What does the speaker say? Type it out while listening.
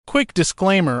quick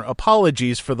disclaimer,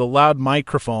 apologies for the loud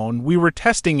microphone. We were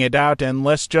testing it out and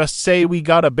let's just say we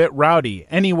got a bit rowdy.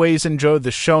 Anyways, enjoy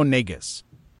the show, niggas.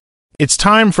 It's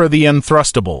time for the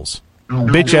Unthrustables.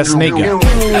 Bitch ass nigga.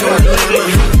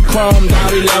 Chrome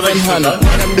down 1100.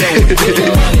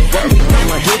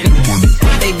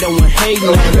 They don't hate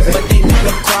no, but they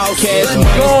never crowd cash.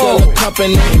 Still a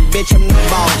company, bitch, I'm the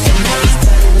boss.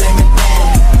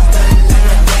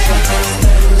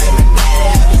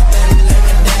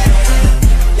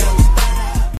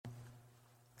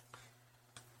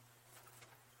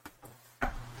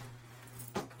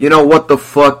 You know what the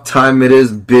fuck time it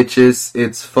is, bitches?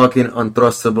 It's fucking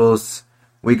Unthrustables.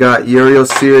 We got Uriel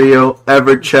Cereal,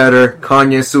 Ever Cheddar,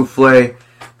 Kanye Souffle,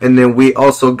 and then we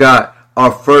also got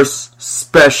our first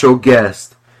special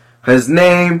guest. His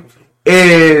name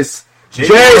is JBoy.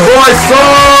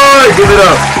 Give it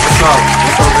up.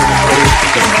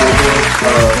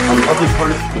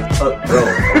 What's up,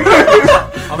 everybody?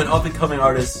 I'm an up-and-coming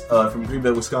artist from Green Bay,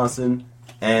 Wisconsin,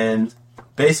 and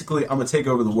basically I'm gonna take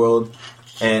over the world.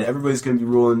 And everybody's gonna be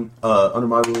ruling under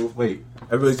my rule. Wait,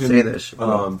 everybody's gonna be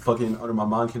fucking under my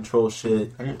mind control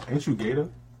shit. Ain't you gay though?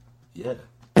 Yeah.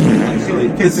 Actually,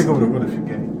 you can't take over the world if you're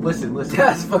gay. Listen.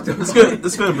 That's fucked up. This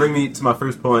is gonna bring me to my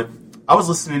first point. I was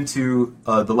listening to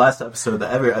the last episode, the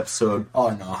Ever episode. Oh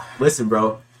no! Listen,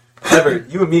 bro. Ever,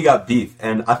 you and me got beef,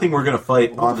 and I think we're gonna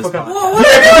fight on this. Fuck Ever in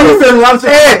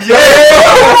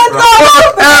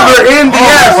the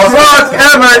ass. Fuck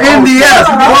Ever in the ass.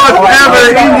 Fuck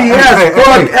Ever in the ass.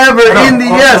 Fuck Ever in the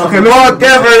ass. Fuck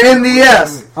Ever in the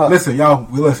ass. Listen, y'all.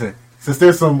 Listen. Since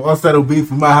there's some unsettled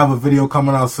beef, we might have a video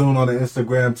coming out soon on the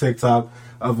Instagram, TikTok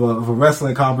of a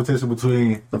wrestling competition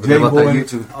between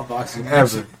JBoy and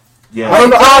Ever. Yeah.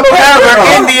 Fuck Ever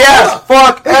in the ass.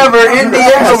 Fuck Ever in the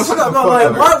ass.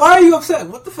 Why are you upset?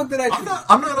 What the fuck did I do?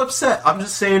 I'm not upset. I'm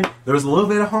just saying there was a little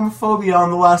bit of homophobia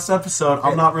on the last episode.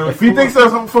 I'm not really. If he thinks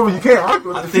there's homophobia, you can't argue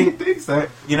with it. If he thinks that,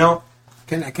 you know.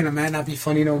 Can a man not be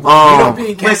funny no more?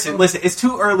 Listen. It's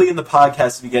too early in the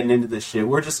podcast to be getting into this shit.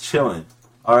 We're just chilling.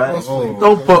 All right.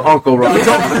 Don't put Uncle Rob.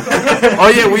 Oh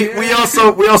yeah, we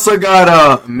also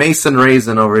got Mason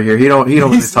Raisin over here. He don't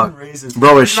talk.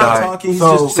 Bro is shy.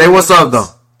 So say what's up though.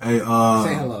 Hey,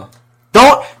 say hello.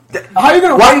 Don't. How you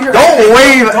gonna wave? Don't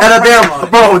wave at a damn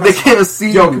bro. They can't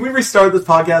see. Yo, can we restart this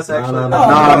podcast? Actually, no.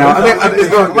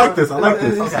 I like this.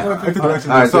 Okay.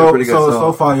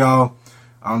 So far, y'all.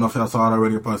 I don't know if y'all saw it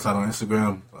already. Probably saw it on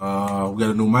Instagram. We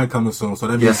got a new mic coming soon, so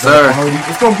that means yes, sir.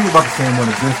 It's gonna be about the same one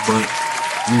as this, but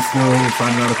we still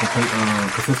finding out a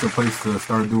consistent place to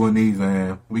start doing these,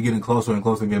 and we getting closer and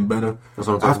closer and getting better.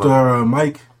 After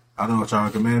Mike, I don't know what y'all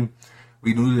recommend.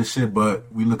 We do this shit, but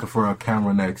we looking for a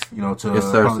camera next, to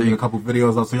probably get a couple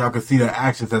videos up so y'all can see the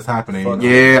actions that's happening.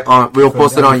 Yeah, we'll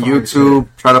post it on YouTube.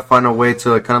 Try to find a way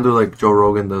to kind of do like Joe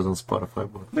Rogan does on Spotify.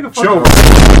 Joe.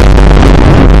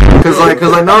 Because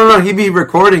no, he be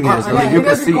recording his. You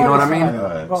can see, you know what I mean?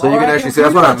 So you can actually see.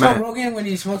 That's what I meant. Joe Rogan when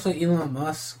he smokes with Elon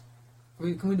Musk.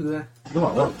 Can we do that?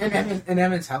 In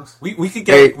Evan's house. We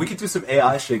could do some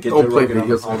AI shit. Get Joe Rogan on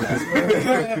this. All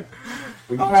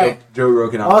right. Joe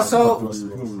Rogan. Also,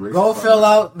 go fill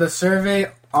out the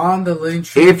survey on the link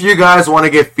tree. If you guys want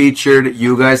to get featured,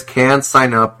 you guys can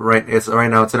sign up. Right now.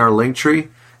 It's in our link tree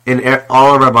in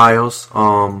all of our bios.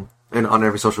 And on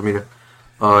every social media.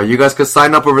 You guys can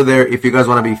sign up over there if you guys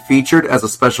want to be featured as a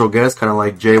special guest, kind of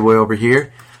like JBoy over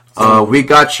here. We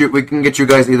got you. We can get you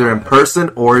guys either in person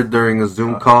or during a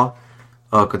Zoom call.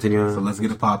 Continue. So let's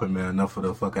get it popping, man. Enough of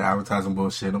the fucking advertising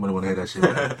bullshit. Nobody want to hear that shit.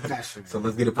 Man. So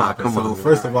let's get it popping. So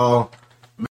first of all,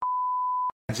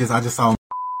 I just saw him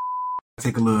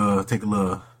take a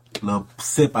little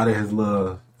sip out of his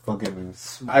little fucking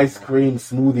ice cream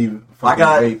smoothie.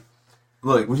 Vape.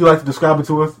 Look, would you like to describe it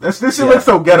to us? This shit looks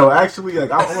so ghetto. Actually,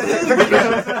 like I want to take a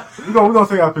picture. We're gonna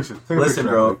take our picture. Listen,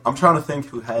 bro, I'm trying to think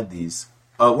who had these.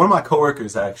 One of my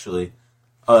coworkers actually.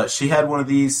 She had one of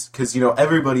these because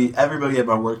everybody at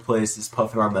my workplace is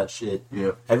puffing on that shit.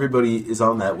 Yeah, everybody is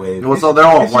on that wave. So they're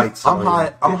all white. I'm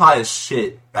high. I'm high as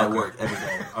shit at work every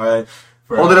day. All right,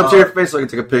 hold it up to your face so I can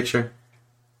take a picture.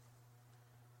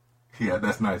 Yeah,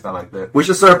 that's nice. I like that. We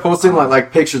should start posting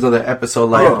like pictures of the episode.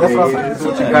 Like, that's what I'm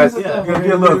saying. You guys, we're gonna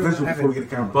get a little visual before we get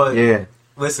the camera. But yeah.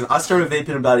 Listen, I started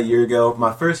vaping about a year ago.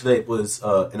 My first vape was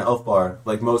an Elf bar,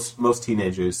 like most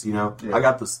teenagers, Yeah. I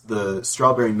got the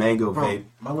strawberry mango vape.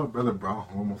 My little brother brought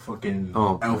home a fucking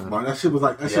Elf bar. That shit was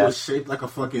was shaped like a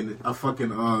fucking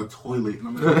toilet. And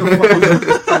I'm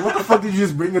like, what the fuck did you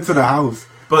just bring into the house?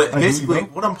 But basically,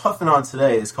 what I'm puffing on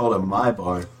today is called a My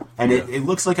Bar, and it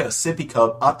looks like a sippy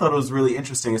cup. I thought it was really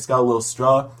interesting. It's got a little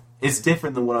straw. It's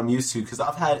different than what I'm used to because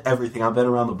I've had everything. I've been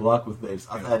around the block with vapes.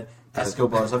 I've had Esco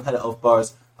bars. I've had Elf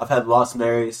bars. I've had Lost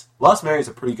Marys. Lost Marys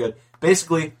are pretty good.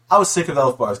 Basically, I was sick of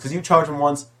Elf bars because you charge them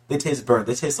once, they taste burnt.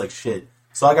 They taste like shit.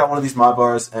 So I got one of these My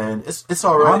Bars, and it's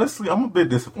all right. Honestly, I'm a bit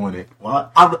disappointed.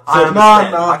 What? I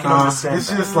can understand. It's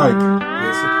just like disappointed.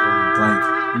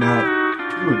 Like,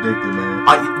 you addicted, man.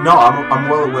 I'm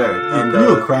well aware. And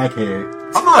you a crackhead.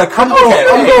 I'm not a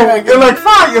crackhead. In like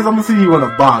 5 years, I'm gonna see you in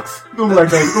a box. You gonna be like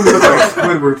that. You gonna look like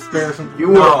Squidward experiment. You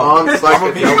were on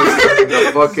psychedelics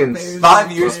the fucking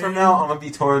 5 years from now, I'm gonna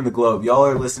be touring the globe. Y'all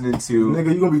are listening to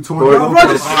nigga. You gonna be touring the globe.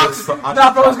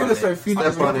 I was gonna say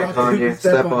step on it, Kanye.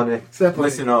 Step on it.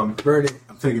 Listen, burn it.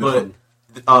 I'm taking it.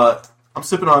 I'm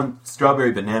sipping on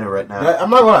strawberry banana right now. I'm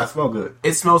not gonna lie, it smells good.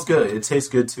 It smells good. It tastes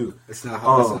good too. It's not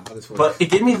how this works. But it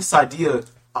gave me this idea.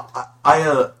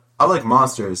 I like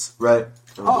Monsters, right?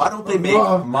 Why don't they make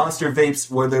monster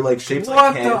vapes where they're like shaped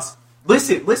like cans?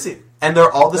 Listen, and they're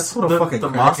all this. That's what a fucking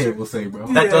crackhead will say, bro.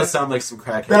 That does sound like some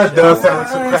crackhead. That does sound like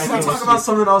some crackhead. Let's talk about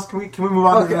something else. Can we move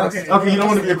on to the next? Okay, you don't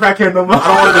want to be a crackhead no more. I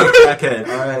don't want to be a crackhead.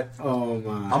 All right. Oh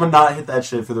my. I'm gonna not hit that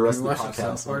shit for the rest of the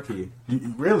podcast.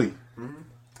 Really? Mm-hmm.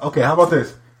 Okay, how about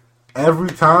this? Every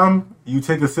time you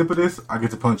take a sip of this, I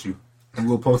get to punch you, and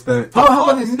we'll post that. How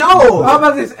about this? No. How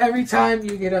about this? Every time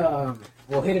you get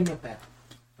we'll hit him with that.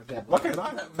 Okay,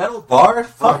 metal bar?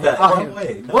 Fuck that.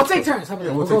 We'll take turns. How about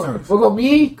that? We'll take turns. We'll go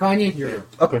me, Kanye, you.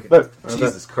 Okay,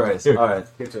 Jesus Christ. Here. All right.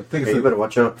 Hey, you better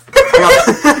watch out.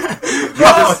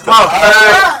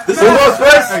 This is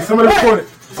first. Hey, somebody record it.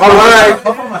 All right.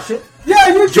 Yeah,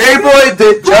 you. JBoy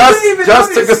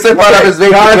just took a sip out of his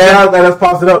vape. Guys, let's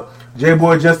pause it up.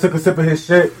 JBoy just took a sip of his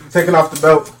shit, taking off the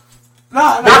belt.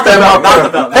 Not the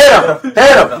belt. Hit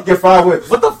him. You get 5 whips.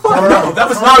 What the fuck? No, that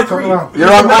was not a green.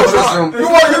 You're on Moses room.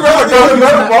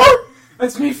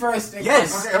 It's me first.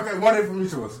 Yes. Okay, one in from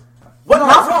each of us. What?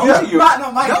 Not from you. No,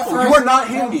 you are not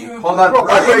hitting me. Hold on.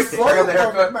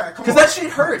 Because that shit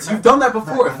hurts. You've done that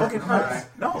before. It fucking hurts.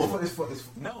 No.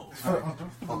 No.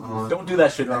 Don't do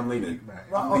that shit or I'm leaving.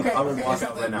 Okay. I'm gonna walk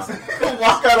out right now.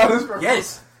 Walk out on this person.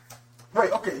 Yes. Wait,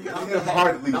 okay, you gotta hit him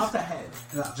hard at least. Not the head.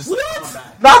 Just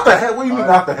not the head? What do you mean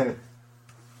not the head?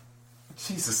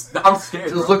 Jesus. I'm scared.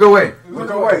 Just look away. Look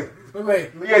away.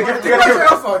 Wait. Yeah,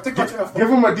 give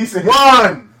him a decent hit.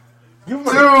 1, 2,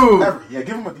 yeah,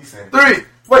 give him a decent hit. 3.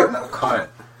 Wait, no. Alright.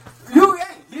 You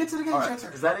get to the game. Right.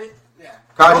 Is that it? Yeah.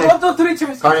 Kanye, Don't do 3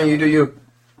 turns. Kanye, you do you.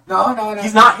 No.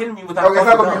 He's not hitting me with that. Okay, it's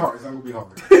not gonna be hard. It's not gonna be hard.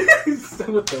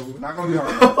 Not gonna be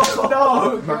hard.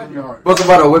 No. It's not gonna be hard. What's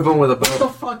about to whip him with a What the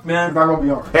belt? fuck, It's man? not gonna be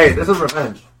hard. Hey, this is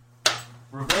revenge.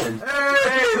 Revenge.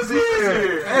 Hey, this is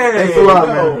here. Hey, Thanks a lot,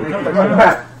 man. Come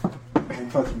back.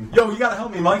 Don't touch me. Yo, you gotta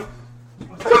help me, Mike.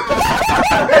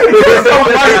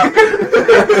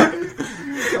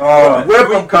 Whip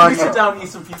him, Can we sit Kanye. down and eat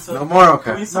some pizza? No more,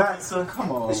 Can we okay. eat some pizza?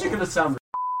 Come on. This shit gonna sound.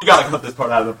 You gotta cut this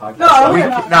part out of the podcast.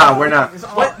 No, Nah, we're not.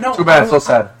 What? No. Too bad, so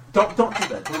sad. Don't do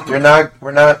that. Don't do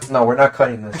We're that. not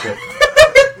cutting this shit.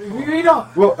 We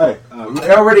don't. Well, hey.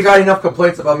 I already got enough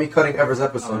complaints about me cutting Ever's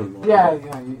episode. Yeah,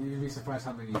 you'd be surprised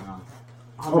how many.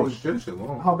 Oh, shit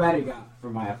long. How bad it got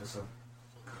for my episode.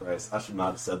 Christ, I should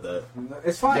not have said that.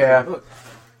 It's fine. Yeah. Look,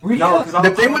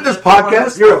 The thing with this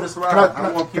podcast,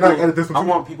 Can I edit this one? I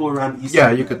want people around East. yeah,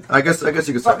 you could. I guess you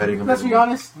could stop editing them. let's be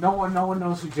honest. No one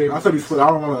knows who JBoy. I said you split. I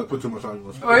don't want to put too much on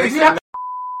you. Wait, yeah.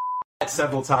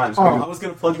 Several times. Oh. I was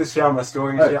gonna plug this shit on my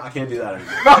story and shit. I can't do that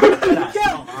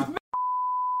anymore.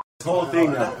 This whole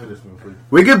thing now.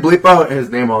 We could bleep out his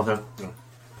name all the time.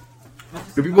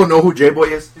 Do people know who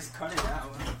JBoy is? Just cut it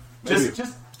out.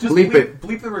 Just Bleep it.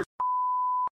 Bleep the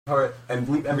part and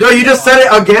bleep everything. Yo, you just said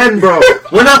it again, bro.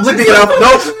 We're not bleeping it out.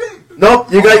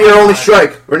 Nope. You got your only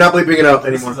strike. We're not bleeping it out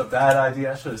This anymore. is a bad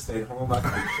idea. I should have stayed home. I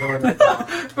could be chilling.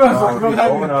 I could be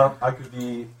going up. I could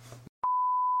be.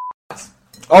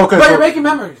 Okay, But so you're making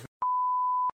memories.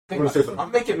 I'm gonna say something.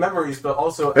 I'm making memories, but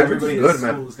also Everything's everybody in good,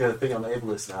 school man. is gonna think I'm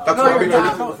ableist now. That's No, why you're we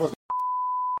not. don't.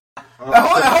 I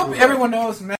hope everyone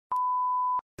knows, man.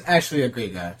 Is actually a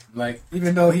great guy. Like,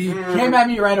 even though he came at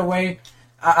me right away,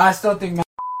 I still think man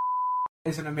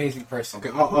is an amazing person.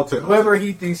 Okay, I'll take. Whoever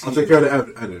he thinks I'll he take care of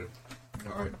the editor.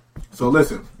 All right. So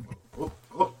listen.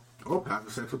 Having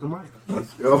sex with the mic.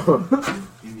 Yo.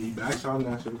 He backed on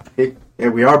that shit. Hey,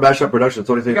 we are Bash Up Productions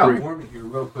We got 2023. warm in here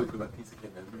real quick with that pizza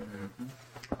came in.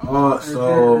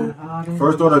 So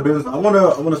first order of business. I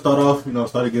wanna start off.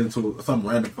 Start to get into some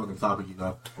random fucking topic.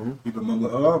 People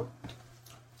mumbling.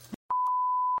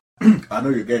 I know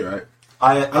you're gay, right?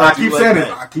 I keep saying it.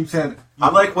 I keep saying it. I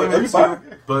like women too,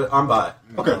 Everybody. but I'm bi.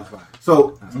 Okay.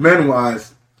 So men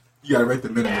wise, you gotta rate the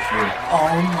men in this room.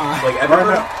 Oh my. Like Right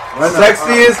everybody. now,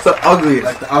 Sexiest to ugliest.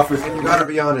 like the outfits. You gotta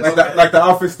be honest. Like the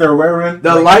outfits they're wearing.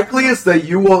 The likeliest that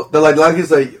you will, the likeliest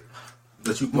that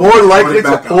that you more likely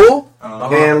to pull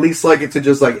Uh-huh. and least likely to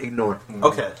just like ignore.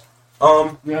 Okay.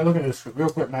 Yeah, look at this real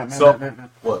quick, man. So man.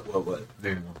 what?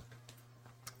 There you go.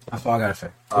 That's all I gotta say.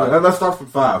 All right, let's start from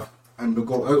 5 and we'll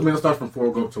go. Let's start from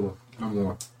 4. Go up to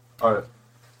 1. All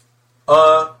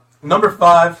right. Number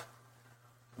 5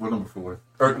 What number 4?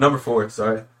 or number 4?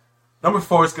 Sorry. Number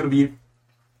 4 is gonna be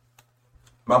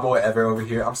my boy Ever over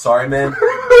here. I'm sorry, man.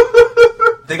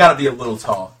 They gotta be a little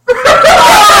tall.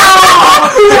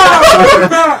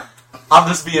 I'm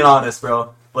just being honest,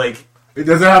 bro. Like, It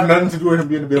doesn't have nothing to do with him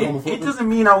being a bit it homophobic. doesn't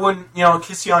mean I wouldn't,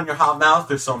 kiss you on your hot mouth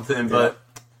or something, but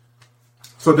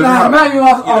So does it Nah, have, man, you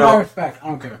lost all know. my respect. I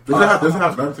don't care. does it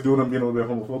have nothing to do with him being a little bit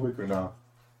homophobic or not?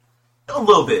 a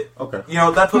little bit. Okay.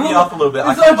 That put me off a little bit.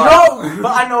 It's I a joke.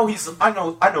 But I know he's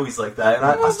like that, and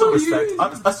I still respect.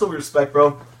 I still respect,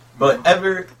 bro. But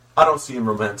Ever, I don't see him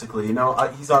romantically.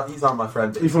 He's on my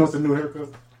friend base. He wants a new haircut.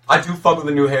 I do fuck with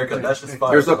a new haircut. That's just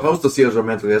fine. You're supposed to see us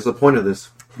romantically. That's the point of this.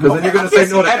 Because then you're gonna say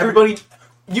no to everybody.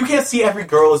 You can't see every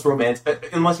girl as romantic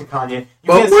unless you're Kanye.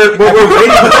 But we're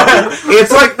waiting.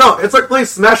 It's like playing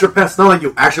Smash or Pass. Not like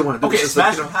you actually want to do Okay, this.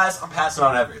 Smash or Pass. I'm passing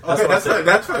on Ever. Okay, that's right.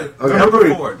 That's right. Okay.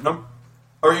 Number 4.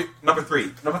 Number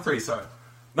 3. Number 3. Sorry.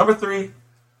 Number 3.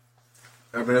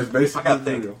 I mean, it's basically I gotta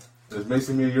think. It's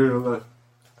basically me and Uriel left.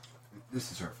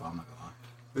 This is hurtful. I'm not gonna lie.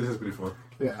 This is pretty fun.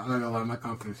 Yeah, I'm not gonna lie. My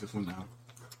confidence just went down.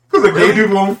 Because a gay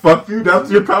dude won't fuck you.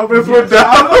 That's your confidence went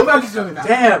down. I'm just joking.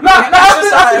 Damn. No, That's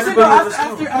just how everybody in this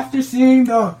room. after seeing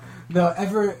the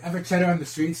ever cheddar on the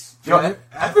streets. Ever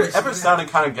sounding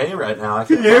kind of gay right now. I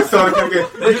can't He is lie. sounding like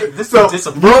a This So, is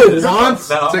disappointing. Bro wants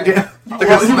to get You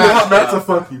want smashed. Matt to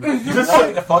fuck you. Just want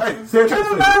me to fuck you. Say it,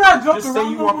 Just say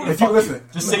you want me to If you fuck listen, you.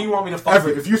 Just say you want me to fuck Ever,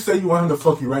 you. if you say you want him to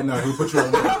fuck you right now, he'll put you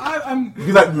on. I'm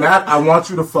He's like, Matt, I want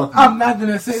you to fuck me. I'm not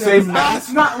gonna say that. Say That's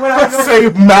Matt. not what I know. Say,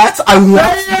 Matt, I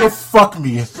want you to fuck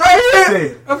me. Say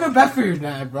it. I feel bad for your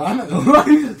dad, bro. I'm not gonna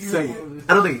lie. Say it.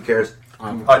 I don't think he cares.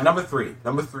 Number 3.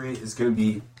 Number 3 is gonna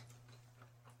be.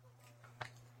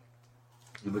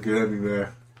 You looking at me, man.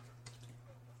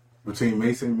 Between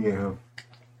Mason, me, and him.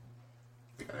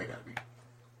 I gotta be.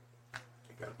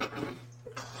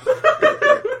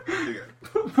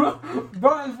 Bro,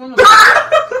 it's one of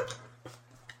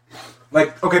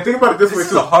Like, okay, think about it this way, This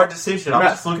is too. a hard decision. I'm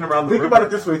Matt, just looking around the Think room. about it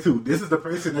this way, too. This is the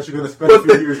person that you're going to spend a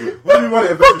few years with. What do you want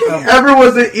to invest your time with? Ever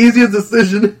was the easiest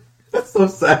decision. That's so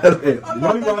sad. Hey,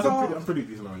 money-wise, I'm pretty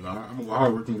decent on you. I'm a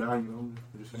hard-working guy, you know.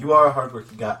 You are a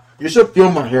hardworking guy. You should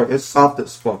feel my hair. It's soft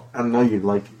as fuck. I know you'd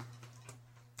like it.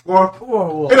 Or,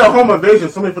 in a home invasion,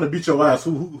 somebody finna beat your ass.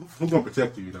 Who's gonna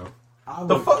protect you, you know?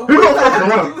 The fuck? What You does don't that have fuck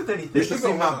to around. do with anything? You should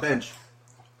see my bench.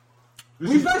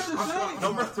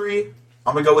 Number 3,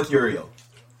 I'm gonna go with Uriel.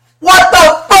 What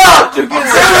the fuck? There is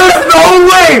no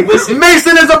way.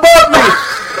 Mason is above me.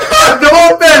 No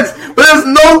offense, but there's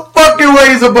no fucking way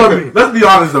he's above me. Let's be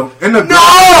honest, though.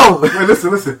 No! Wait,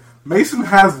 listen. Mason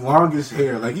has longish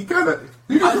hair. Like, he kind of...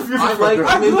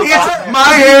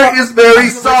 My hair is very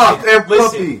soft and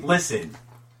fluffy. Listen.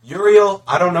 Uriel,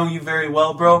 I don't know you very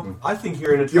well, bro. I think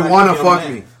you're an attractive You want to young fuck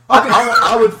man. me?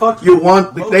 I would fuck you. You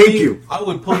want? Thank you. I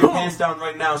would pull your pants down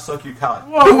right now, suck your cock.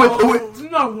 Do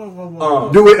it. No.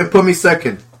 Do it and put me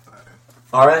second.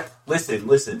 All right, listen.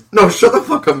 No, shut the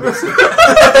fuck up, Mason.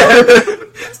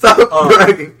 Stop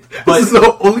bragging. but- This is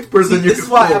the only person See, you this can is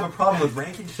why I have pull. a problem with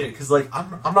ranking shit, because like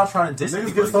I'm not trying to diss Niggas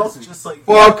anybody. get salty. It's just like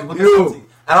Fuck look you. salty.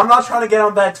 And I'm not trying to get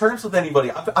on bad terms with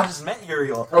anybody. I just met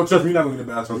Uriel. Oh, trust me, you're not going to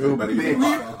get a bad talk to anybody.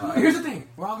 Here's the thing.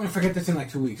 We're all gonna forget this in like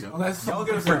 2 weeks. Oh, that's Y'all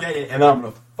gonna forget it, and I'm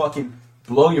gonna fucking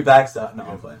blow your backs out. No,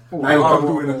 I'm playing. I ain't gonna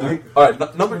do it in a night. All right,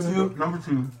 number two.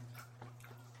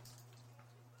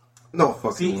 No,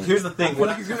 fuck. See, here's the thing. When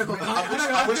I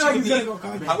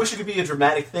wish it could be a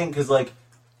dramatic thing, because like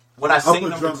when I I'll sing put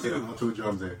number drums 2. in. I'll put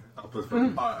drums in. I'll put All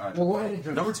right. Well, go ahead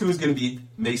and Number 2 is gonna be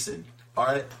Mason. All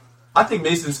right. I think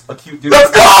Mason's a cute dude.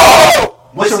 Let's go!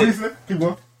 What's your Listen, reason? Keep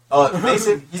going.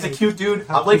 Mason, he's a cute dude.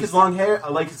 I like his long hair. I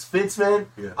like his fits, man.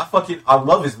 Yeah. I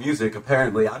love his music.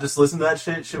 Apparently, I just listened to that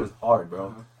shit. Shit was hard,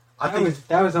 bro. I think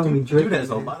That was only dude has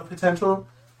a lot of potential.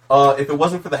 If it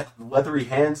wasn't for the leathery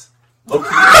hands, low key.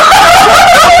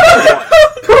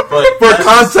 But For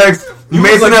context,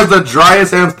 Mason has the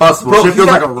driest hands possible. Shit feels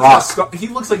like a rock. He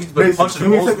looks like he's been Mason, punching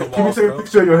can you holes in take, the can you walls, take a bro.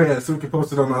 picture of your hand so we can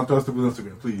post it on UNTHRUSTABLES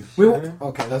Instagram, please?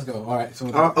 Okay, let's go. All right, so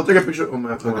I'll take a picture. Oh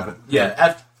my god.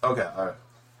 Yeah. Okay. All right.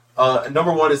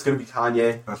 Number 1 is gonna be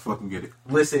Kanye. Let's fucking get it.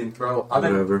 Listen, bro.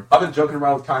 Whatever. I've been joking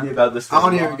around with Kanye about this. For I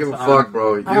don't a even long give a time. fuck,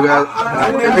 bro. You guys.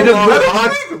 Can Can we just move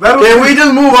on? Can we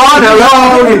just move on?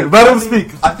 Hello. Let him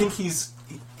speak. I think he's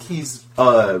He's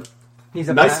a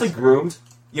nicely bastard. groomed.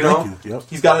 You know, Thank you, yep.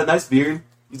 he's got a nice beard.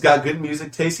 He's got good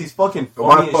music taste. He's fucking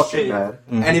funny as fucking shit. dad.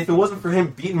 And if it wasn't for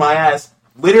him beating my ass,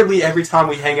 literally every time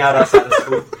we hang out outside of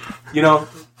school, you know,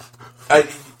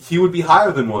 he would be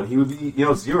higher than 1. He would be,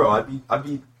 0. I'd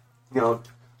be,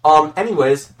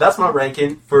 anyways, that's my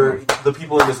ranking for the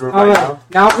people in this room right now.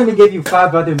 Now I'm gonna give you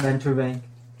 5 other men to rank.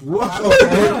 What?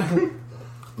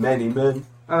 Many men.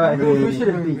 Alright, who should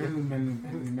it be?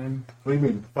 What do you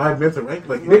mean? 5 men to rank?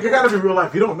 Like, it gotta be real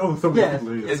life. You don't know who some of these Yes.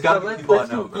 people is. It's gotta be people I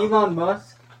Let's know, do bro. Elon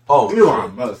Musk. Oh,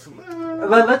 Elon Musk.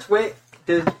 Let's wait.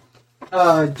 Does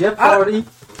Jeff Hardy?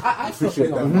 I'd fuck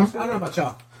Appreciate Elon that. Musk. I don't know about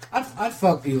y'all. I'd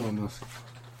fuck Elon Musk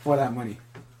for that money.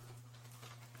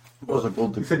 was a gold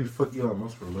You digger. said you fuck Elon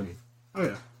Musk for money. Oh,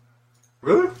 yeah.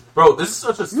 Really? bro, this is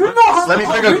such a Let me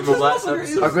take the last a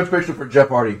episode. good picture for Jeff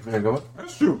Hardy. Man, go on.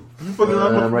 That's true. You fuck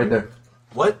Elon Musk Right there.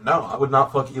 What? No, I would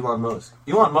not fuck Elon Musk.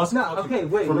 Elon Musk. No, fucking- okay,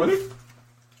 wait. for money?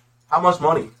 How much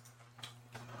money?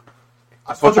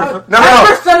 Fuck your, no,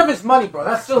 10% of his money, bro.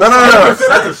 That's still. no.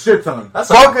 That's a shit ton. That's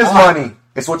Fuck a his lot. money.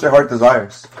 It's what your heart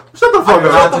desires. Shut the I fuck do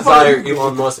up. not desire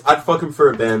Elon Musk. I'd fuck him for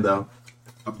a band though.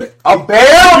 A bet. A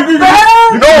band? You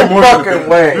No get more than fucking that.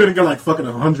 way. You're gonna get like fucking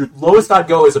 100. Lowest I'd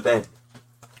go is a band.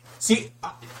 See,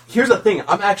 here's the thing.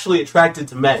 I'm actually attracted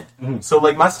to men, so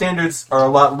like my standards are a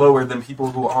lot lower than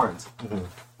people who aren't.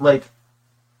 Like,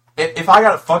 if I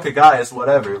gotta fuck a guy, it's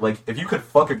whatever. Like, if you could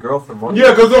fuck a girl for money,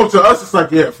 Yeah, because to us, it's like,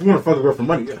 yeah, if you want to fuck a girl for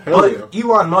money, yeah, hell But yeah.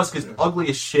 Elon Musk is ugly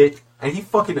as shit, and he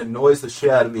fucking annoys the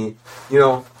shit out of me.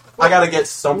 I gotta get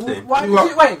something. Why did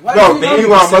you wait? Why No, did baby,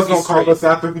 you? Elon set Musk me gonna call straight. us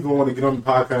after. People want to get on the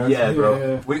podcast. Yeah, bro.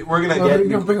 Yeah. We're gonna You're get.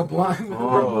 gonna bring a blind.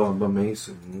 Oh, the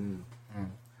Mason.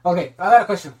 Okay, I got a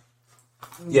question.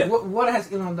 Yeah. What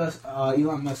has Elon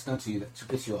Musk done to you to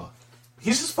piss you off?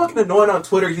 He's just fucking annoying on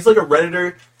Twitter. He's like a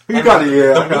Redditor. He And got it,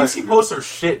 yeah. The memes he posts are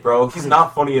shit, bro. He's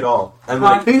not funny at all. And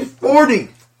like, He's 40.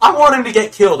 I want him to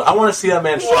get killed. I want to see that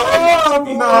man shot.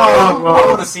 I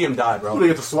want to see him die, Who they bro.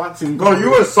 get the SWAT team? Bro, you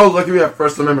were so lucky we have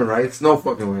First Amendment rights. No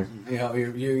fucking way. Yeah,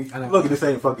 I know. Look at this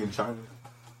ain't fucking China.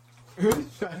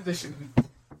 Transition.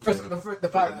 The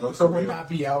podcast would not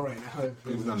be out right now.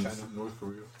 It's not in North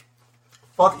Korea.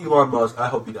 Fuck Elon Musk. I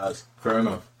hope he dies. Fair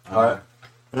enough. All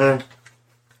right.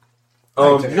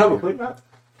 Did you have a plate map?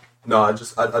 No, I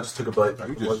just took a bite.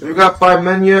 You got 5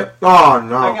 men yet? Oh,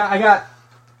 no.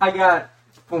 I got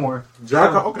 4.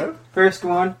 Jack, okay. First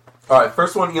one. All right,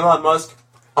 first one, Elon Musk.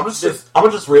 I'm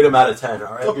gonna just rate him out of 10.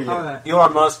 All right. Okay, yeah. Alright.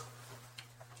 Elon Musk.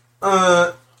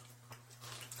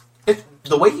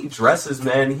 The way he dresses,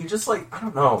 man, he just like I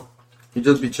don't know. You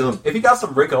just be chilling. If he got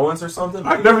some Rick Owens or something,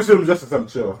 I've never seen him just as something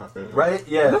chill. right?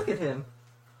 Yeah. Look at him.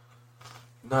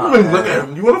 Nah, Look at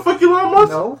him. You want to fuck Elon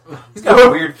Musk? No. he's got a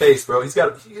weird face, bro. He's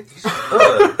got, he's, you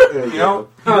know,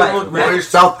 he doesn't look Well, you're rich.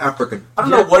 South African. I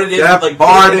don't know what it is. Jeff with, like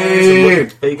Hardy. looking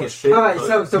fake as shit. Alright,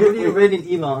 but so what are you rating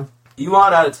Elon?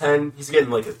 Elon out of 10, he's getting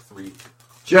like a 3.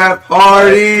 Jeff Could be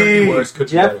Hardy. worse. Could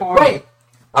be Jeff better. Hardy. Wait,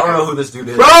 I don't know who this dude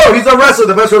is. Bro, he's a wrestler.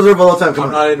 The best wrestler of all time. Come I'm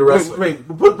on. not into wrestling. Wait,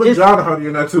 put John Hardy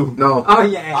in that too. No. Oh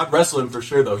yeah. I'd wrestle him for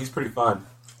sure, though. He's pretty fun.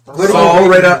 What So, are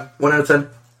you rate rating? up 1 out of 10.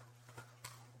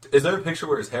 Is there a picture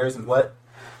where his hair isn't wet?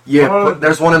 Yeah, but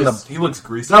there's one in the. He looks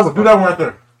greasy. No, but do that one right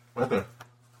there. Right there.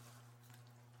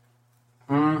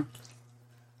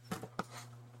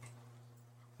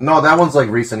 No, that one's like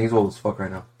recent. He's old as fuck right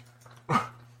now.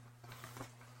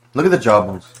 Look at the job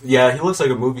ones. Yeah, he looks like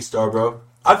a movie star, bro.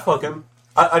 I'd fuck him.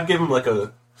 I'd give him like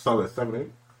a Solid 7,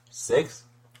 8. 6.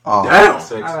 Oh, Damn.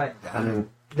 6. Alright. I mean,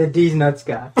 The D's nuts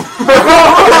guy.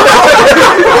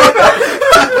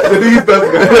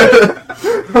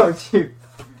 Oh shoot.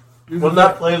 When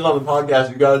that plays on the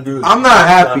podcast, you gotta do this. I'm not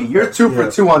happy. You're 2 for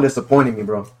 2 on disappointing me,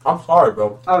 bro. I'm sorry,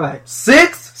 bro. Alright.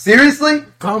 6? Seriously?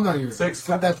 calm down, you. 6. It's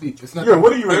not that deep. It's not. Yeah,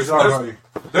 what are you rating There's- John there's- Hardy?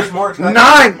 There's more attractive.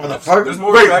 9, There's motherfucker.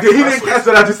 more Wait, attractive he didn't wrestlers. catch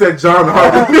that. I just said John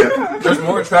Hardy. There's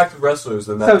more attractive wrestlers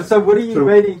than that. So what are you True.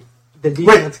 rating the D's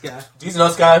Wait. nuts guy? These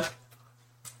nuts guy.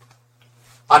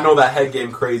 I know that head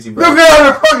game crazy, bro. You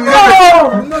gotta be fucking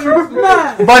No, you're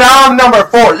not. But I'm number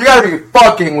 4. You gotta be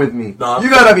fucking with me. Nah. You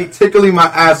gotta be tickling my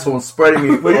asshole and spreading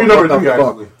me. Well, you're What number the 3, fuck?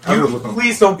 actually. I You, was looking.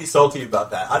 please don't be salty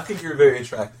about that. I think you're very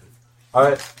attractive. All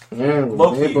right, Yeah,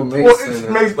 Low-key. Maple Well, Mason.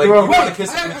 it makes like you bro. want to kiss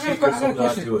I got him a in the cheek or something, I'd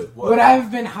question. do it. What? Would I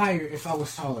have been higher if I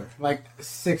was taller? Like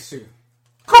 6'2"?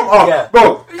 Come on, Yeah.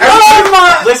 bro.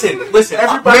 Listen.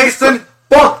 Mason,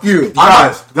 fuck you.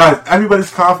 Guys,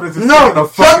 everybody's confidence is No, taking a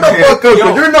shut the fucking hit. fuck up, 'cause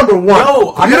Yo. you're number 1. Yo,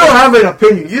 I you gotta- don't have an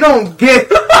opinion. You don't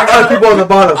get other people on the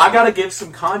bottom. I gotta give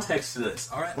some context to this.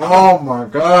 All right, Oh my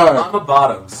god. I'm a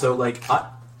bottom, so like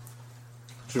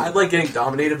I like getting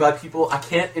dominated by people. I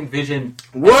can't envision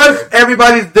What's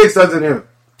everybody's dick size in here?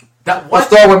 that. Let's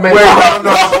What? start with Mason. Wait,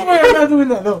 no. I'm not doing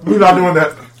that. No, We're not doing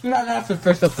that. not after the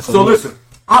first episode. So listen,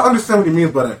 I understand what he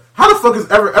means by that. How the fuck is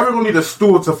everyone need a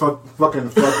stool to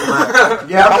fucking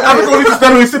Yeah, everyone need to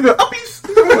stand and sit there.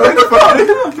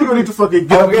 People need to fucking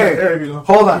get up in the air, you know?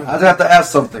 Hold on, I just have to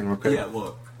ask something real quick. Yeah,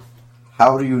 what?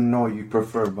 How do you know you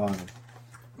prefer bottom?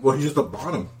 Well, he's just a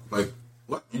bottom. Like,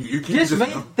 what? You can't Just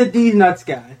make the D's nuts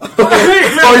guy.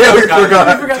 Oh yeah, we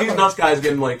forgot. These nuts guys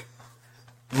getting like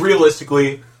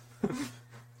realistically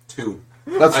 2.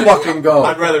 Let's fucking go.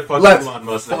 I'd rather fuck Let's Elon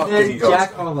Musk fuck- than And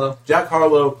Jack Harlow. Jack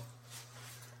Harlow.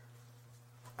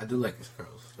 I do like his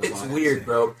curls. It's weird,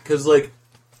 bro, because like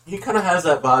he kind of has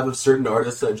that vibe of certain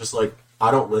artists that just like I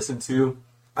don't listen to,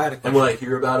 I had a and question. when I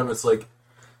hear about him, it's like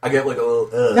I get like a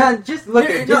little. Nah, just look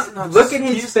at look at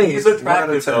his face. He's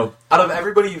attractive though. Out of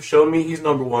everybody you've shown me, he's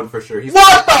number 1 for sure. He's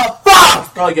What the fuck? he's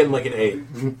probably getting like an 8.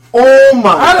 Oh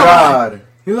my I don't god.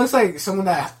 He looks like someone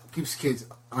that keeps kids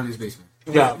on his basement.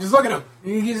 Yeah. Just look at him.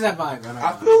 He gives that vibe.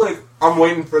 I feel like I'm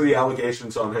waiting for the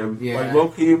allegations on him. Yeah. Like low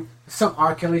key, Some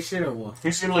R. Kelly shit or what?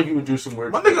 he seemed like he would do some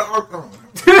weird. My nigga,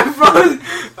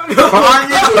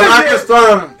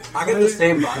 I get the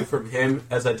same vibe from him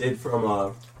as I did from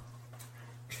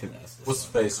what's his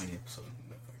face?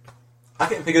 I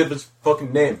can't think of his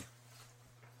fucking name.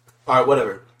 All right,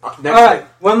 whatever. Next. Alright,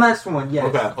 one last one,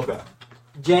 yes. Okay.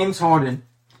 James Harden.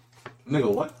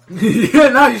 nigga, what? Yeah,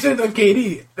 no, you should have done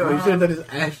KD. No, you should have done his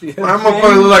Ashley. I'm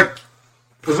gonna look like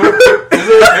Is there a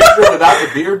picture without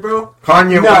the beard, bro?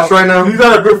 Kanye West right now. He's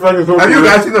not a good friend. Have you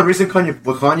guys seen the recent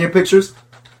Kanye pictures?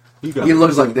 He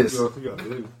looks like this.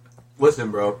 Listen,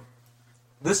 bro.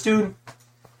 This dude.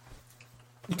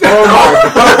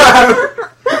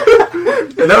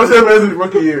 That was him as his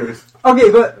rookie years.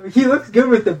 Okay, but he looks good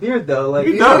with the beard though. Like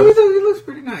He He does. looks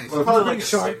pretty nice. Well, Probably Pretty like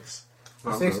short. 6.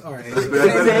 6 or 8. his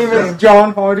name is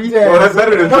John Hardy. Oh, that's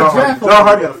better than John Hardy. draft John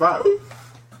Hardy got a 5.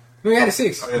 No, he had a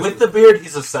 6. With the beard,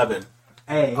 he's a 7.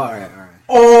 Hey, Alright.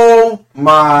 Oh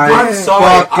my I'm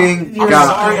sorry. fucking I'm god.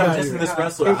 sorry. I'm dissing this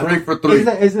wrestler. 3 for 3.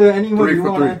 is there anyone 3 you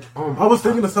for want? 3. I was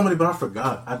thinking of somebody, but I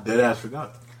forgot. I dead ass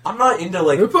forgot. I'm not into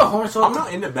like. We put Hornswoggle. I'm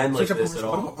not into men like Switch up this at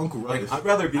What all. about Uncle Like, Ruckus? I'd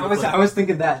rather be. I With, was like, I was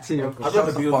thinking that too. I'd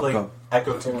rather be with fuck like up.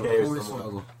 Echo 2K or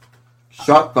someone.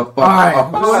 Shut the fuck Alright,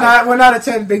 up. we're not a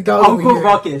 10 big dog. Uncle over here.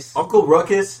 Ruckus. Uncle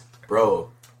Ruckus, bro.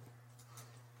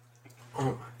 Oh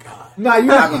my god. Nah, you're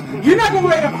not gonna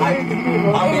rate him higher than me,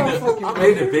 bro. I'm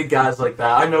into big guys like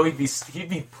that. I know he'd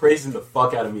be praising the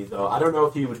fuck out of me though. I don't know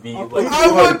if he would be like. I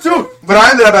would too, but I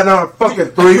ended up at number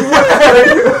fucking 3.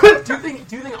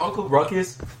 Do you think Uncle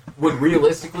Ruckus would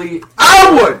realistically? I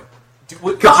would. Do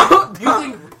you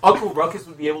think Uncle Ruckus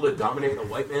would be able to dominate a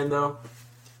white man though?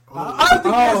 I don't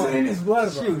think that's in his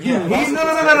blood, bro. Yeah. No.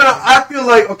 I feel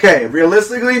like, okay,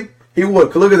 realistically, he would.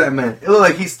 'Cause look at that man. It looked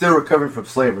like he's still recovering from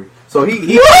slavery. So he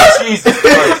Jesus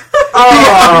Christ.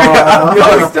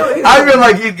 I feel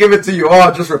like he'd give it to you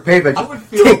all just for payback. I would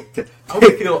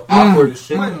feel awkward as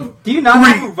shit. Do you not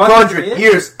know who Ruckus 300 is?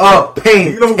 years of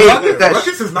pain. You know, Take that Ruckus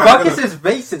shit. is not Ruckus gonna- is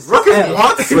racist. Ruckus Hey.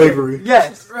 wants slavery.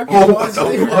 Yes. Oh, what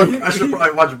the fuck? I should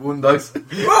probably watch Boondocks.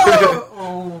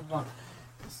 Oh, my.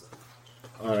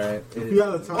 Alright.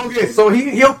 Okay, so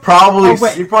he'll probably Oh,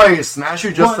 wait. he'll probably smash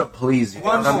you just One- to please you. You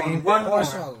know One what I more. mean? One more.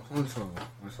 Hornswoggle.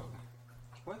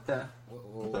 What the?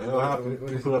 What the hell happened?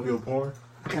 You put up your porn?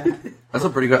 That's a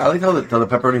pretty good. I like how the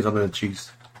pepperoni's under the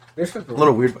cheese. There's A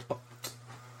little weird, but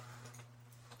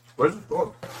Where's the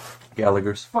porn?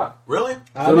 Gallagher's. Fuck. Really?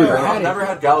 I've never I've had never it.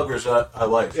 had Gallagher's that I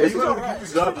like. Yeah, you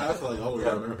gotta pass like all the way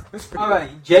down there.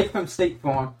 Alright, Jake from State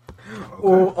Farm.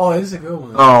 Oh, this is a good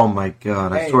one. Oh my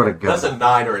god! I Hey, swear to God. That's a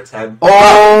 9 or a 10.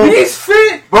 Oh, He's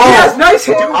fit! bro! He has nice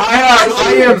hair!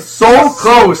 I am so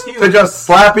close to just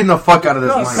slapping the fuck out of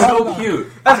this man. So cute.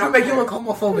 That's gonna make you look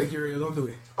homophobic, Yuri. Don't do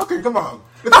it. Okay, come on.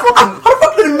 How the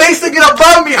fuck did Mason get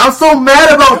above me? I'm so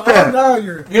mad about that. No,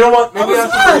 Yuri. You know what? Maybe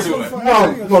I should redo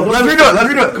it. No, let's redo it.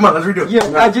 Let's redo it. Come on, let's redo it.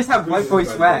 Yeah, I just have white boy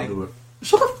swag.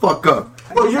 Shut the fuck up.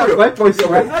 I just have white boy I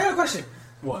swag. got a question.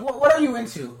 What? What are you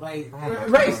into? Like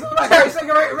race,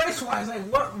 race wise. Like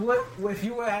what? If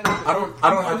you had, I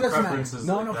don't have preferences.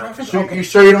 No like that. preference. You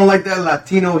sure you don't like that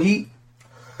Latino heat?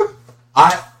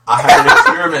 I haven't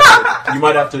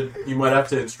experimented. You might have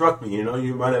to instruct me. You know,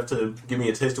 you might have to give me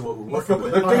a taste of what we're working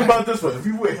with. Think about it this way. If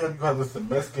you wait here, you have listen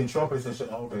to Mexican trumpets and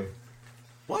shit all day.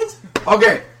 What?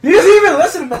 Okay. He doesn't even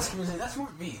listen to Mexican music. That's more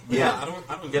me. Yeah,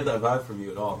 I don't get that vibe from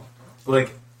you at all.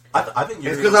 Like, I think It's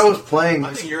Uriel's, because I was playing.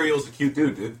 I think Uriel's a cute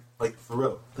dude. Like for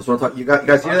real. That's what I'm talking. You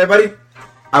guys hear that, buddy?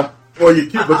 Well, you're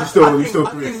cute, but I you're still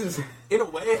think three. in a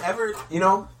way, you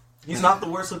know, he's not the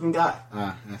worst looking guy.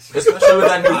 That's Especially with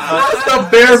that new cut. The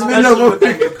Bears Especially with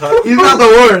that new cut. He's not the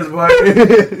worst,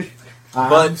 but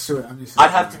But I'm used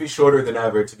I'd have to be shorter than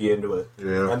ever to be into it.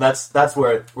 Yeah. And that's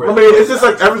where I mean, it's just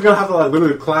like everyone's gonna have to like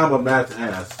literally climb up Matt's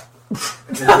ass.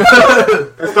 and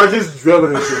start just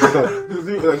drilling and shit.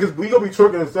 Because we gonna be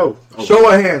twerking himself. Show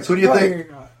of hands. Who do you think?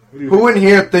 Who in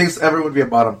here thinks everyone would be a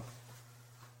bottom?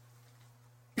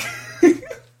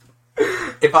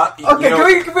 if I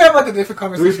Okay, can we have like a different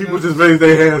conversation? Three people just raise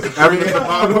their hands. Everyone at the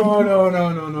bottom.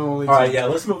 No. All right, yeah,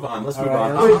 let's move on.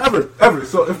 I mean, ever.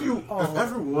 So if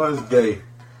ever was gay,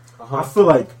 I feel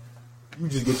like you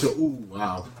just get your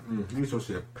you get your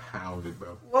shit pounded,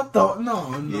 bro. What the?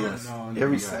 No.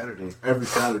 Every Saturday. Every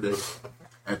Saturday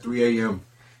at 3 a.m.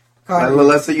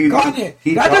 Let's say you. Kanye,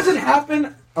 that doesn't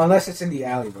happen unless it's in the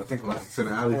alley, bro. Think about it. It's in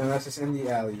the alley. Unless it's in the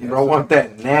alley. You don't want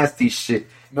that nasty shit.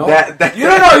 No, that you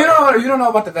don't know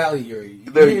about the valley, Yuri.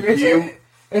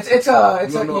 It's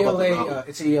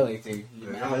a ELA thing.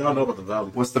 Y'all know about the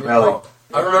valley. What's the valley?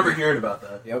 I remember hearing about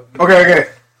that. Yep. Okay.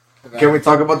 Can we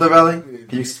talk about the valley? Can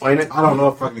you explain it? I don't know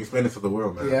if I can explain it to the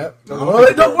world, man. Yeah. The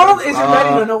world isn't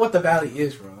ready to know what the valley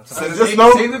is, bro.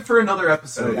 Save it for another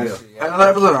episode. Another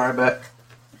episode. All right, bet.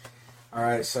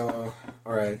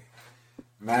 All right.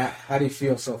 Matt, how do you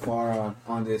feel so far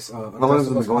on this? How long has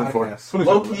it been going for?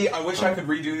 Low-key, I wish I could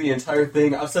redo the entire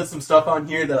thing. I've said some stuff on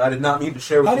here that I did not mean to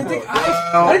share with I you. didn't think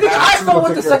I fumbled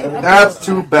with the second episode. That's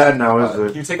too bad now, is Can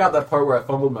it? you take out that part where I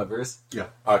fumbled my verse? Yeah.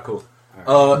 Alright, cool.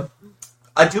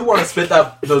 I do want to spit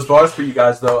those bars for you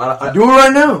guys, though. I Do it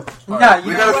right now. Nah,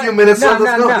 We got a few minutes left.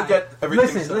 Let's go. get everything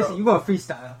set Listen, up. you gonna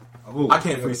freestyle. I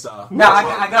can't freestyle. No,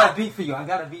 I got a beat for you.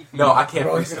 No, I can't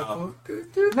Bro, freestyle.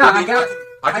 No,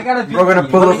 I got a beat. We're gonna for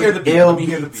you. pull Let up me hear the the beat. ill Let me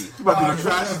hear the beat. You about to be the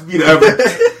trashiest beat ever.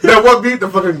 That one beat, the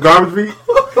fucking garbage beat.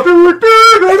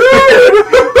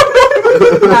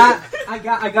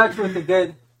 I got you with a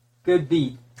good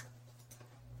beat.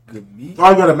 Good meat. Oh,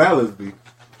 I got a Malice beat.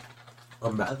 A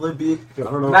Madlib beat? I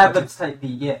don't know. Mad Libs type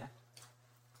beat, yeah.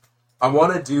 I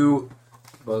want to do...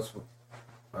 All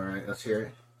right, let's hear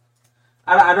it.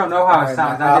 I don't know how it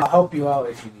sounds. Matt, I'll help you out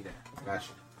if you need it. I got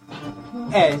you.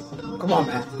 Hey, Come on,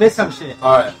 man. spit some shit.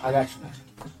 Alright, I got you, man.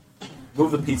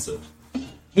 move the pizza.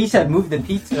 He said move the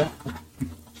pizza.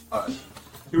 Alright,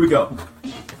 here we go.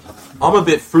 I'm a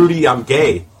bit fruity, I'm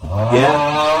gay.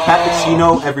 Yeah?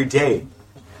 Cappuccino every day.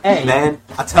 Hey, Man,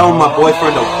 I tell my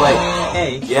boyfriend don't play.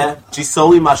 hey. Yeah? She's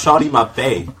solely my shawty, my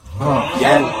bae.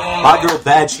 Yeah? My girl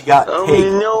bad, she got cake.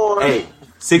 Hey,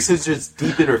 6 inches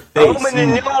deep in her face.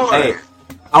 Hey,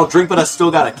 I don't drink, but I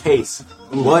still got a case.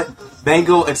 What?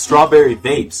 Mango and strawberry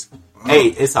vapes. Hey,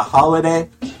 it's a holiday.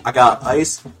 I got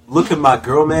ice. Look at my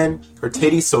girl, man. Her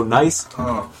titties so nice.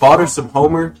 Bought her some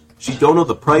Homer. She don't know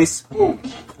the price.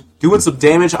 Doing some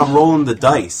damage, I'm rolling the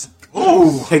dice.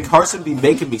 Can Carson be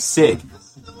making me sick?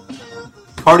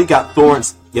 Cardi got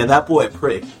thorns. Yeah, that boy a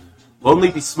prick. Lonely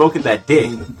be smoking that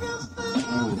dick.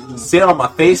 Sit on my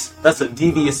face, that's a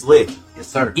devious lick. Yes,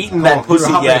 sir. Eating that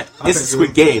pussy, yeah, it's a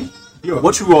sweet game.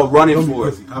 What you all running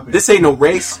for? This ain't no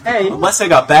race. Hey. Unless I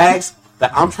got bags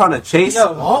that I'm trying to chase,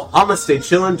 Yo. I'ma stay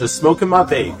chilling, just smoking my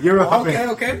vape. You're a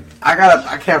Okay.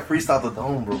 I can't freestyle the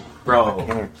dome, bro. Bro,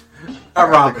 Can't. I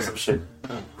rock Some shit.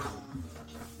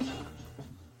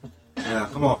 Yeah,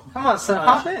 come on. Come on, son,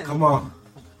 hop in. Come on.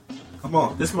 Come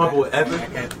on. this my boy Evan.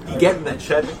 He getting that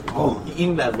cheddar. He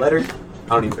eating that letter.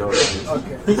 I don't even know what it is.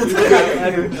 Okay.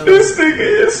 This nigga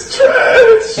is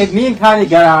trash. If me and Kanye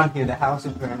got on here, the house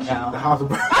would burn down. The house of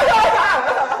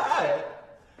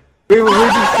We would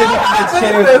just sitting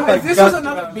in the chair. If this was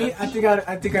another beat, I think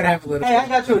I'd have a little. Hey, I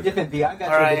got you a different beat. I got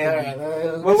you a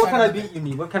different beat. What kind of beat you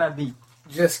need? What kind of beat?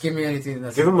 Just give me anything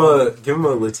that's. Give him a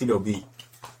Latino beat.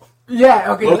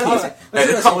 Yeah. Okay.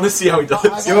 I want to see how he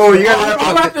does. Yo, you gotta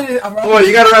rap on this. Oh,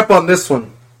 you gotta rap on this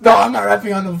one. No, I'm not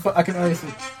rapping on the. I can only see.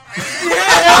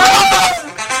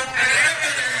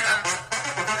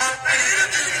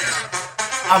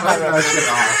 I'm not gonna shit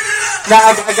off. Nah,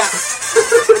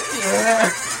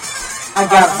 I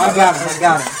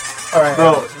got him. All right.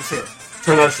 Bro,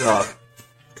 turn that shit off.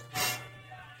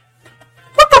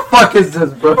 Fuck is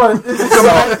this, bro? That's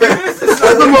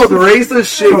the most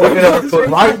racist shit we could ever put.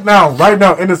 Right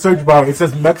now, in the search bar, it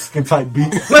says Mexican type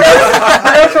beat. That's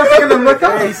what I'm gonna look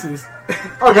up.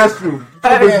 Oh, that's true.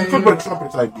 Put a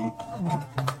trumpet type beat.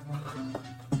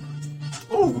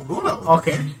 Oh, hold up.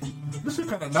 Okay. This is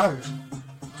kind of nice.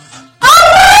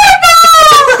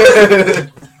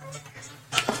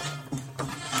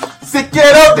 Si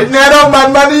quiero dinero, my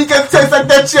money can taste like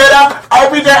that cheddar.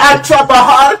 Every day I trap a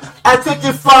hard, I take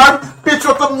it far. Bitch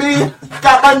up on me,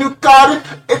 got my new car.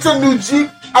 It's a new Jeep,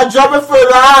 I drive a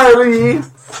Ferrari.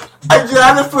 I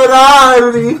drive a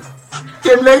Ferrari.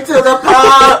 Came late to the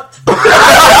park.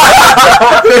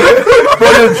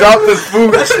 just dropped his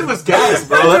food. That shit was gas,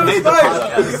 bro. That made the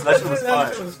podcast.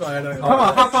 That shit was fire. Come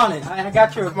on, hop on it. I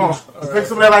got your. Come on. Bring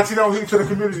some of that Latino heat to the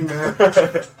community, man.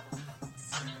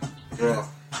 Yeah.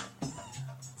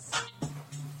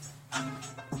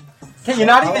 Can you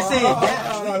not even say it?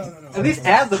 At least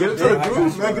add the. Get it to the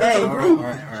groove, man. Get it to the groove. All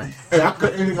right. Hey, I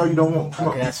cut anything you don't want. Come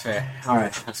on. Okay, that's fair. All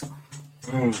right, let's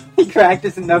go. He cracked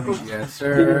his knuckles. Yes, Get it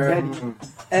sir. ready.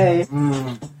 Hey.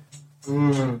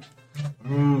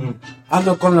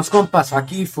 Ando con los compas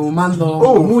aquí fumando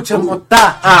mucha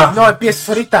mota. No empieces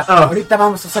ahorita. Ahorita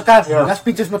vamos a sacar las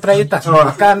pinches metralletas.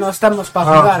 Acá no estamos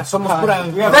para jugar, somos pura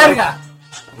verga.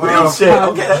 Real shit.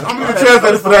 Okay. I'm gonna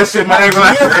translate for that shit, man.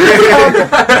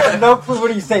 No clue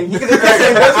what he's saying. You can just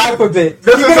say the alphabet.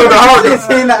 This is the hard. Just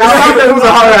saying the It was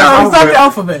a hard No, ass it's not the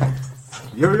alphabet.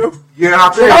 You? Yeah, I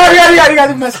Oh, yeah, you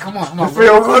gotta mess. Come on. For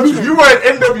your country. You were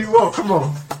an NWO. Come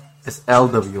on. It's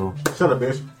LW. Shut up,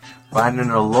 bitch. Finding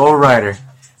a low rider.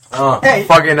 Hey.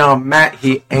 Fucking Matt,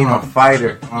 he ain't a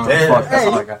fighter. Fuck, that's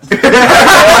all I got.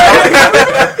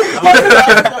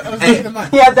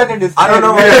 He had that in his. I don't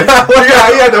know.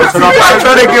 I'm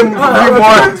trying to give him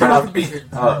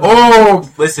more. Oh,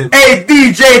 Listen. hey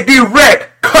DJ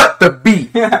D-Rec, cut the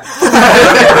beat.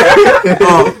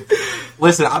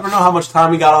 Listen, I don't know how much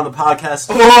time we got on the podcast,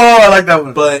 Oh, I like that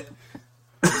one. but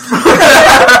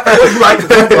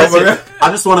I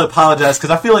just want to apologize because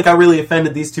I feel like I really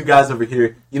offended these two guys over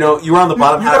here. You know, you were on the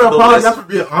bottom You half gotta of the apologize list. for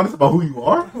being honest about who you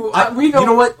are. We know. You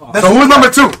know what? So who's number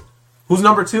 2? Who's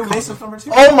number 2? Mason's number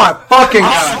 2? Oh my fucking I'm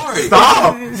god. sorry.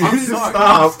 Stop. I'm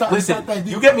sorry. Stop. Listen,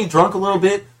 you get me drunk a little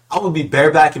bit, I will be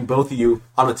barebacking both of you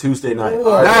on a Tuesday night.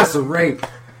 That's a rape.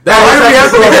 Why do we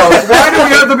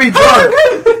have to be drunk?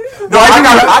 No,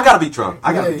 I gotta be drunk.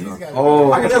 I gotta be drunk.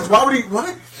 Oh, I guess why would he?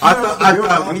 What? I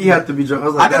thought we had to be drunk. I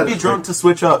was like, I gotta be drunk to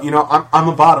switch up. You know, I'm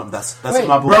a bottom. That's Wait,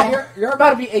 my bro, belief. you're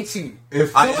about to be 18.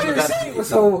 If I What am you're about to saying be was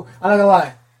so, I'm not gonna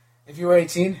lie. If you were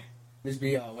 18, this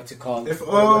be, what's it called? if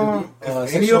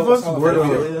any of us were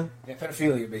to Yeah,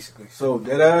 pedophilia, basically. so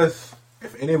deadass,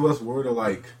 if any of us were to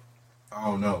like, I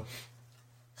don't know,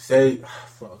 say,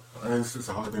 fuck, it's just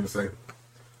a hard thing to say.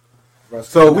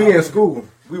 So we in school,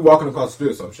 we walking across the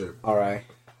street or some shit, Alright.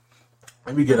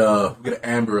 and we get an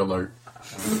Amber Alert,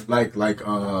 like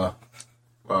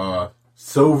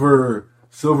silver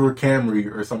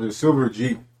Camry or something, silver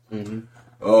Jeep,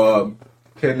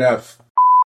 kidnaps.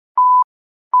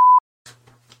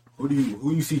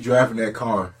 Who you see driving that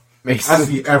car? Mason. I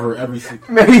see every see.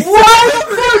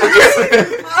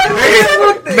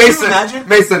 Mason.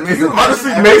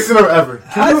 Honestly, Mason or ever.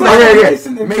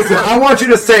 Mason, I want you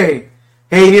to say,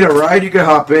 hey, you need a ride? You can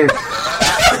hop in.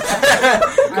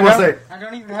 Come on, say. I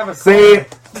don't even have a. Say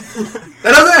it.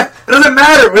 It doesn't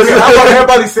matter. I want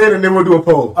everybody say it and then we'll do a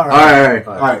poll. All right.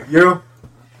 Alright, you?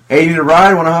 Hey, you need a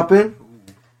ride? Want to hop in?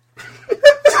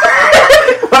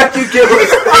 Why you give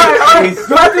us?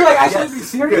 Do I feel like I should be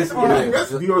serious? Or like,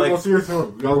 You are going serious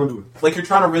or y'all gonna do it? Like you're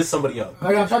trying to risk somebody up.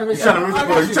 I'm trying to be You trying to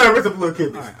rinse up a little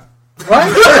kid. What?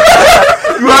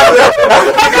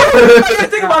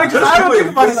 Think about it because I don't think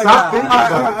about it like Stop that. thinking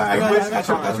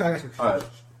about it. Alright.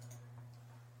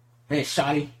 Hey,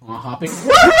 Shotty, wanna hop in?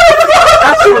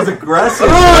 That shit was aggressive.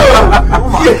 Oh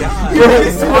my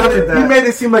god. He made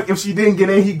it seem like if she didn't get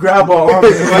in, he'd grab her arm.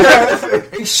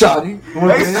 Hey, Shotty.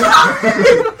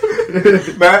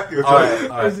 Matt,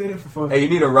 Alright. Hey, you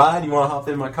need a ride? You want to hop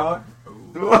in my car?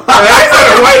 Why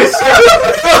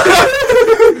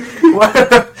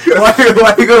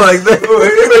you go like that?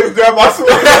 He made me grab my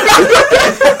sweat.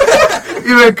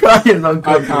 Even Kanye's Oh,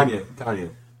 uncomfortable. Kanye.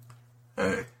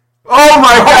 Hey. Oh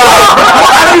my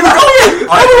god!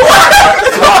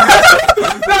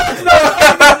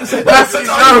 That's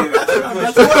enough.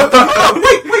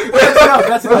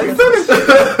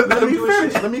 Let me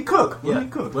finish. Let me cook. Yeah. Let me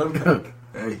cook. Let him go.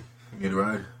 Hey, you get a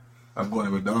ride? I'm going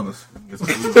to McDonald's. Get some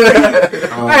food.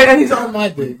 Hey, and he's on my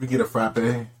dick. We get a frappe.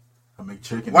 I make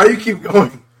chicken. Why do you keep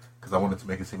going? Because I wanted to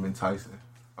make it seem enticing.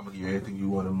 I'm going to give you everything you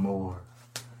want and more.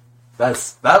 That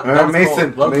was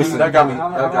Mason, cool. Mason. That got me.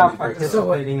 I'm That not got me.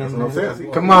 participating in That's what I'm this.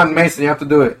 saying. Come on, Mason, you have to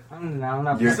do it. I'm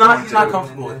not. He's not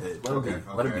comfortable with it. Let him be.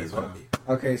 Let him be. Let him be.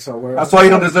 Okay, so we're. That's why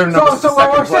you don't deserve number So what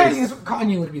we're second saying place. is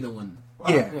Kanye would be the one.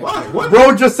 Yeah. Why? What?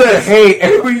 Bro just said, hey,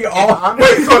 and we all...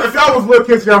 Wait, so if y'all was little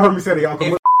kids, y'all heard me say that, y'all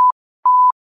come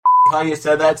Kanye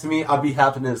said that to me, I'd be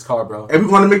hopping in his car, bro. and we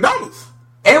going to McDonald's.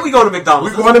 And we go to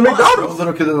McDonald's. We going to That's a plus, McDonald's.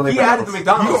 Little kids are like He added the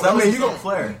McDonald's. That was you his own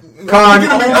flair. Kanye,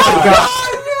 oh my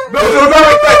god. No,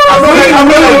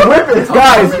 I'm gonna whip it.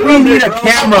 Guys, we need a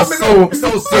camera so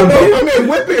soon.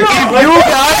 Whip it.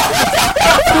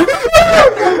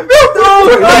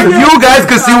 If you guys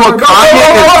could see what Kanye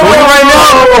is doing right now,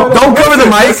 whoa. Don't cover the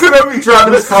mic.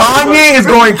 Kanye is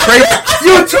going crazy.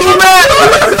 You too, man.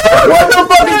 What the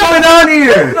fuck is going on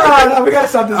here? No, we gotta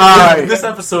stop this. Alright. This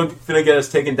episode finna get us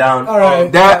taken down.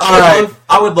 Alright.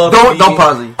 I would love. Don't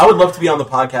pause it. I would love to be on the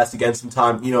podcast again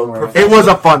sometime. You know, It was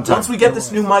a fun time. Once we get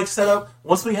this new mic set up,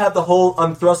 once we have the whole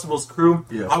Unthrustables crew,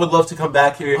 I would love to come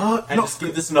back here and just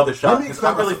give this another shot. Because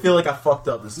I really feel like I fucked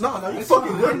up this. No, you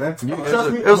fucking good, man.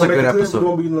 It was a good episode. It's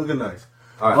gonna be looking nice.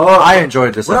 All right. I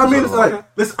enjoyed this. What episode. I mean is like,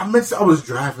 listen, I meant I was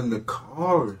driving the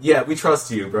car. Yeah, we trust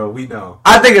you, bro. We know.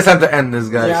 I think it's time to end this,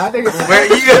 guys. Yeah, I think it's you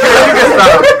can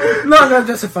stop. No, not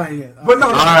justifying it. But no,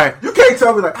 all right. You can't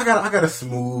tell me like I got a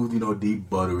smooth, deep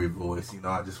buttery voice.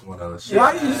 I just want to.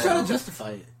 Why are you trying to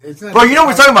justify it? It's not. Bro, you know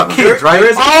we're talking about kids, right? we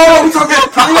talking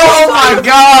about Oh my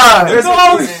god!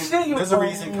 There's a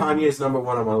reason Kanye's number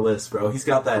one on my list, bro. He's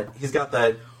got that.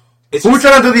 It's Who's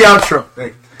trying to do the outro?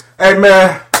 Hey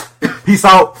man, peace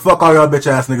out. Fuck all y'all bitch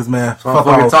ass niggas, man. Fuck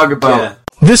what we're talking about. Yeah.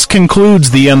 This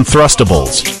concludes the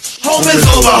Unthrustables. Home is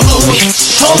over, homie.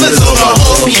 Home is over,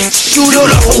 homie. You the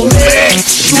homie.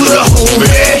 You the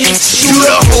homie. You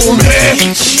the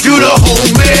homie. You the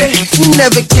homie. You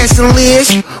never catch the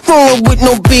list. Rolling with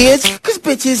no beards. Cause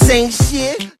bitches ain't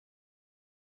shit.